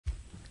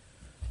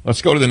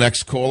Let's go to the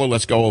next caller.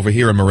 Let's go over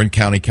here in Marin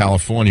County,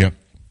 California.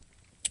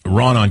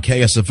 Ron on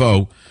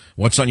KSFO.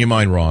 What's on your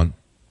mind, Ron?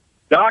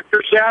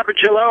 Dr. Savage,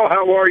 hello.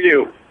 How are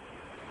you?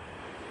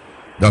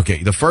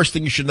 Okay, the first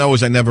thing you should know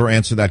is I never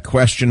answer that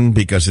question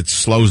because it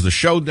slows the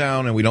show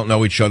down and we don't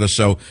know each other.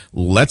 So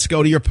let's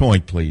go to your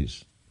point,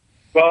 please.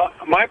 Well,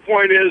 my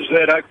point is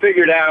that I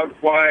figured out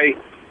why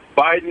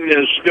Biden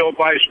is still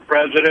vice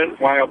president,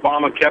 why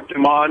Obama kept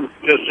him on,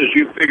 just as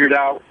you figured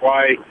out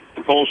why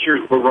the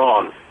pollsters were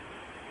wrong.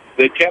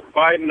 They kept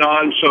Biden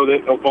on so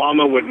that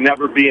Obama would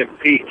never be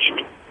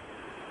impeached.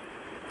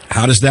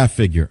 How does that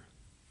figure?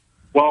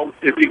 Well,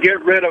 if you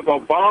get rid of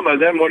Obama,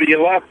 then what are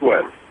you left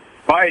with?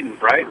 Biden,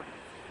 right?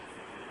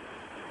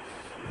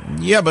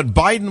 Yeah, but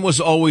Biden was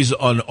always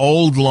an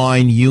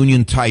old-line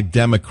union-type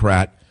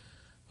Democrat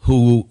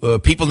who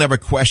people never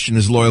question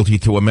his loyalty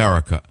to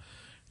America.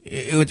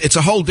 It's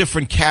a whole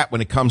different cat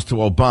when it comes to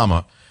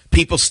Obama.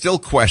 People still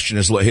question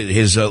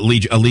his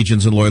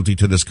allegiance and loyalty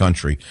to this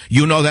country.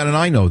 You know that, and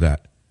I know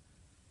that.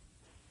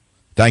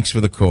 Thanks for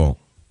the call.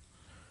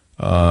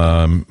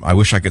 I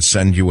wish I could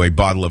send you a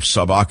bottle of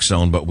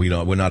Suboxone, but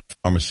we're not a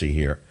pharmacy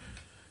here.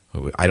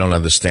 I don't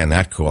understand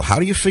that call. How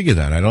do you figure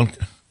that? I don't.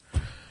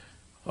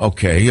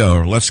 Okay,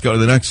 let's go to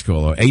the next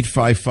caller.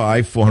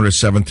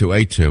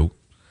 855-400-7282.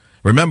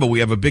 Remember, we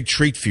have a big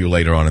treat for you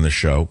later on in the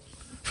show.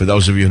 For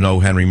those of you who know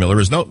who Henry Miller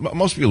is,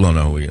 most of you don't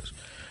know who he is.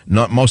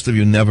 Most of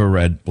you never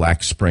read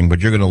Black Spring, but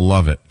you're going to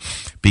love it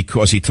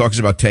because he talks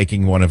about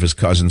taking one of his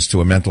cousins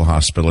to a mental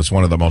hospital. It's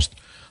one of the most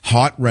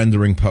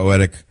heart-rendering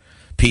poetic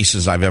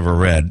pieces I've ever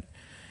read.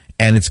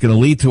 And it's going to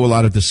lead to a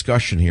lot of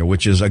discussion here,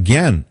 which is,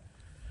 again,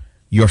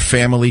 your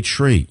family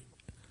tree.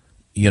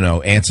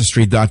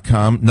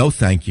 Ancestry.com, no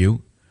thank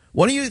you.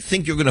 What do you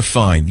think you're going to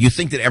find? You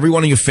think that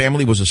everyone in your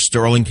family was a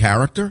sterling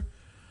character?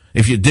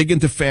 If you dig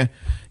into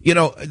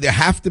there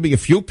have to be a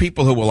few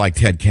people who were like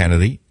Ted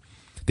Kennedy.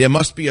 There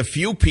must be a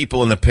few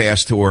people in the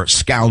past who are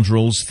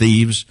scoundrels,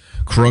 thieves,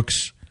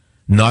 crooks,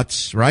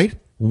 nuts, right?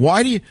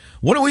 What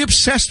are we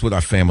obsessed with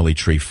our family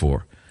tree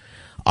for?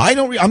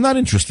 I'm not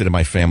interested in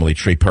my family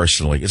tree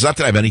personally. It's not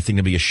that I have anything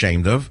to be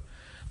ashamed of.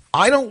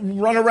 I don't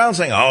run around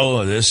saying,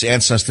 oh, this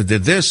ancestor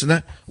did this and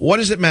that. What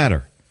does it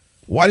matter?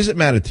 Why does it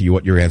matter to you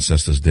what your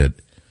ancestors did?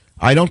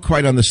 I don't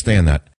quite understand that.